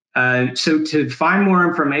 So to find more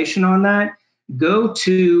information on that, go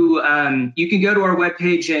to, you can go to our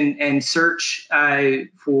webpage and search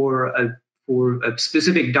for a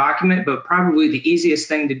specific document, but probably the easiest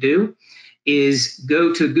thing to do is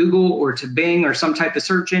go to Google or to Bing or some type of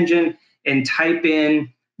search engine and type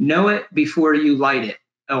in "know it before you light it,"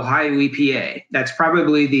 Ohio EPA. That's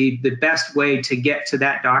probably the best way to get to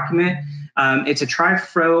that document. It's a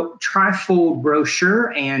trifold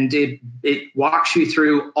brochure, and it walks you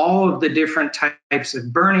through all of the different types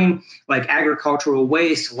of burning, like agricultural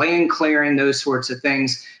waste, land clearing, those sorts of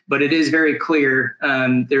things. But it is very clear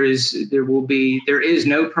there is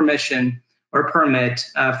no permission or permit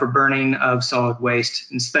for burning of solid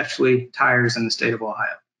waste, especially tires, in the state of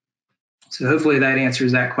Ohio. So hopefully that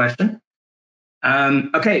answers that question.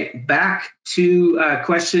 Okay, back to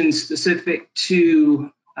questions specific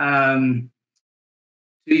to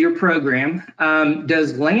your program.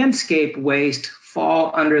 Does landscape waste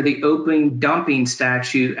fall under the open dumping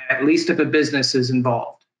statute, at least if a business is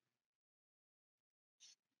involved?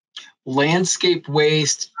 Landscape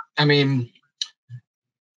waste, I mean,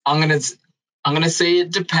 I'm gonna say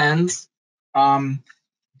it depends.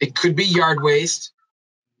 It could be yard waste.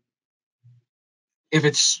 If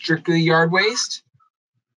it's strictly yard waste,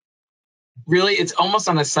 really, it's almost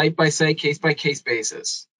on a site-by-site, case-by-case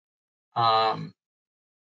basis. But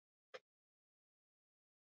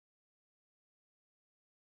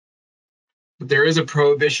there is a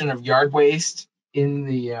prohibition of yard waste in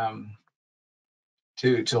the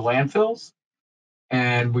to landfills,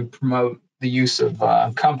 and we promote the use of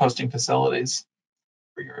composting facilities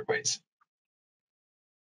for yard waste.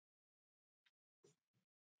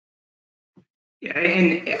 Yeah,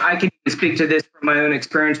 and I can speak to this from my own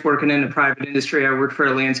experience working in the private industry. I worked for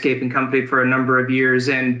a landscaping company for a number of years,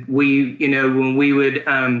 and we, when we would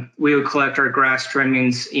collect our grass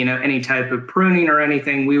trimmings, any type of pruning or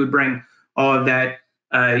anything, we would bring all of that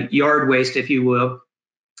yard waste, if you will,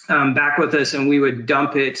 back with us, and we would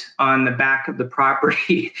dump it on the back of the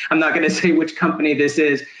property. I'm not going to say which company this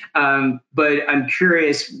is, but I'm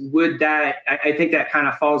curious, I think that kind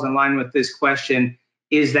of falls in line with this question.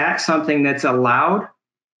 Is that something that's allowed?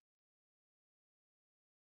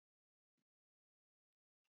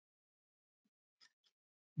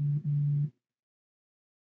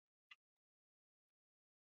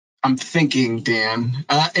 I'm thinking, Dan.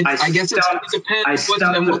 I guess it depends.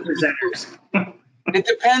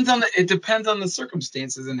 It depends on the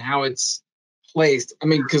circumstances and how it's placed. I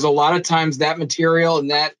mean, because a lot of times that material in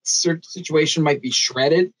that situation might be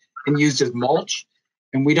shredded and used as mulch,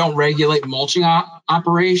 and we don't regulate mulching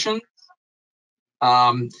operations.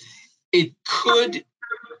 It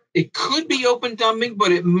could be open dumping,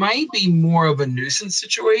 but it might be more of a nuisance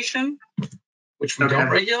situation, which we don't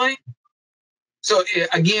regulate. So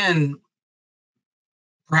again,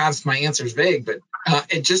 perhaps my answer is vague, but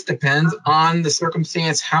it just depends on the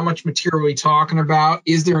circumstance. How much material are we talking about?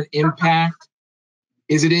 Is there an impact?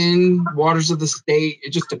 Is it in waters of the state? It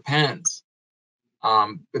just depends.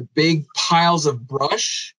 The big piles of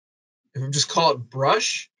brush, if we just call it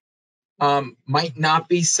brush, might not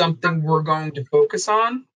be something we're going to focus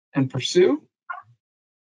on and pursue.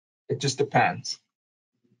 It just depends.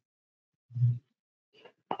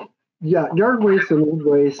 Yeah, yard waste and old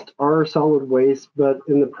waste are solid waste, but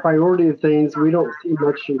in the priority of things, we don't see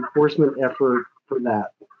much enforcement effort for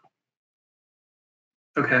that.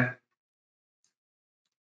 Okay.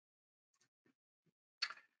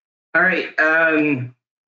 All right.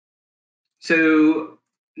 So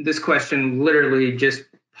this question literally just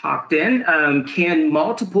popped in. Can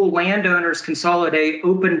multiple landowners consolidate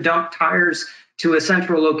open dump tires to a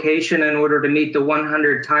central location in order to meet the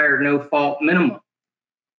 100 tire no fault minimum?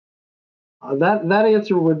 That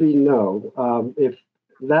answer would be no.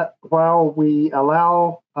 While we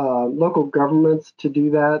allow local governments to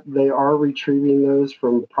do that, they are retrieving those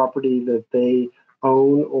from property that they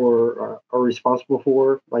own or are responsible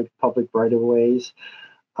for, like public right-of-ways.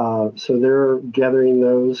 So they're gathering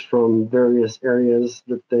those from various areas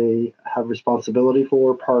that they have responsibility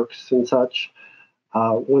for, parks and such.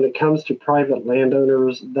 When it comes to private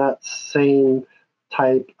landowners, that same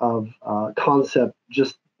type of concept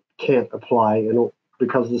just can't apply,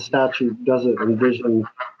 because the statute doesn't envision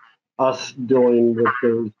us dealing with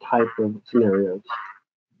those type of scenarios.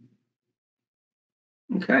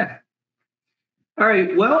 Okay. All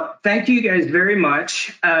right. Well, thank you guys very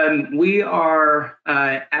much. We are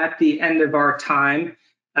at the end of our time.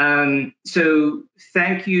 So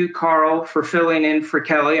thank you, Carl, for filling in for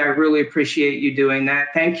Kelly. I really appreciate you doing that.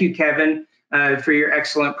 Thank you, Kevin, for your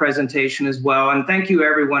excellent presentation as well. And thank you,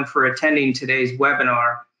 everyone, for attending today's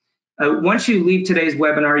webinar. Once you leave today's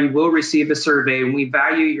webinar, you will receive a survey, and we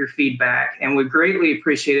value your feedback and would greatly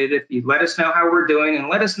appreciate it if you let us know how we're doing and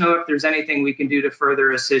let us know if there's anything we can do to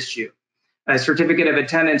further assist you. A certificate of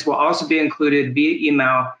attendance will also be included via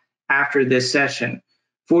email after this session.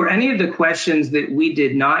 For any of the questions that we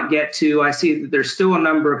did not get to, I see that there's still a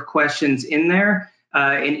number of questions in there.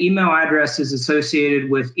 An email address is associated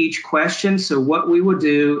with each question. So what we will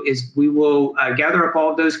do is we will gather up all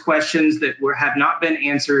of those questions that have not been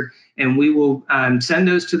answered, and we will send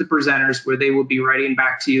those to the presenters, where they will be writing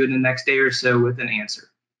back to you in the next day or so with an answer.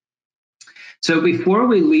 So before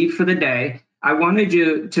we leave for the day, I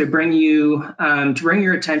wanted to bring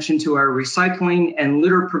your attention to our recycling and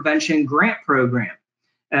litter prevention grant program.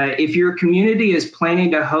 If your community is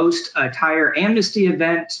planning to host a tire amnesty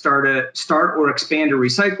event, start or expand a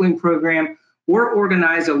recycling program, or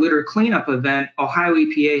organize a litter cleanup event, Ohio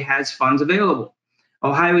EPA has funds available.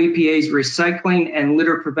 Ohio EPA's Recycling and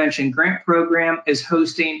Litter Prevention Grant Program is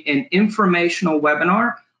hosting an informational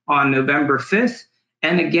webinar on November 5th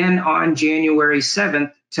and again on January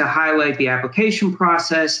 7th to highlight the application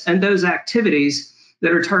process and those activities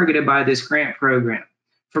that are targeted by this grant program.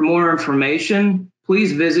 For more information,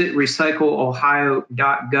 please visit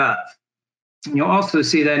recycleohio.gov. You'll also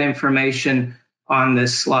see that information on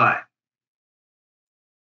this slide.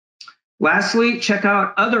 Lastly, check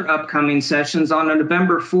out other upcoming sessions. On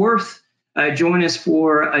November 4th, join us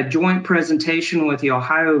for a joint presentation with the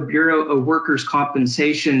Ohio Bureau of Workers'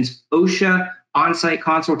 Compensation's OSHA on-site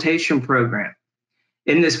consultation program.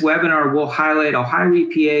 In this webinar, we'll highlight Ohio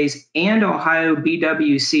EPA's and Ohio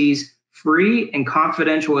BWC's free and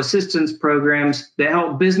confidential assistance programs that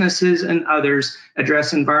help businesses and others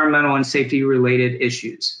address environmental and safety-related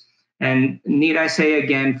issues. And need I say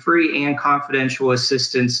again, free and confidential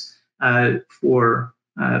assistance for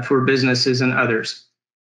businesses and others.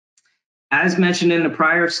 As mentioned in the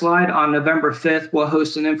prior slide, on November 5th, we'll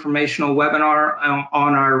host an informational webinar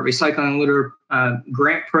on our Recycling and Litter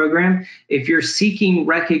grant program. If you're seeking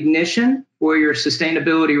recognition for your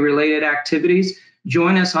sustainability-related activities,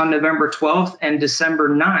 join us on November 12th and December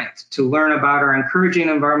 9th to learn about our Encouraging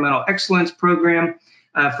Environmental Excellence program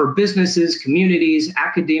for businesses, communities,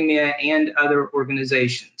 academia, and other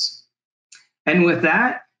organizations. And with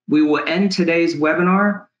that, we will end today's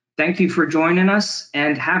webinar. Thank you for joining us,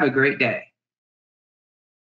 and have a great day.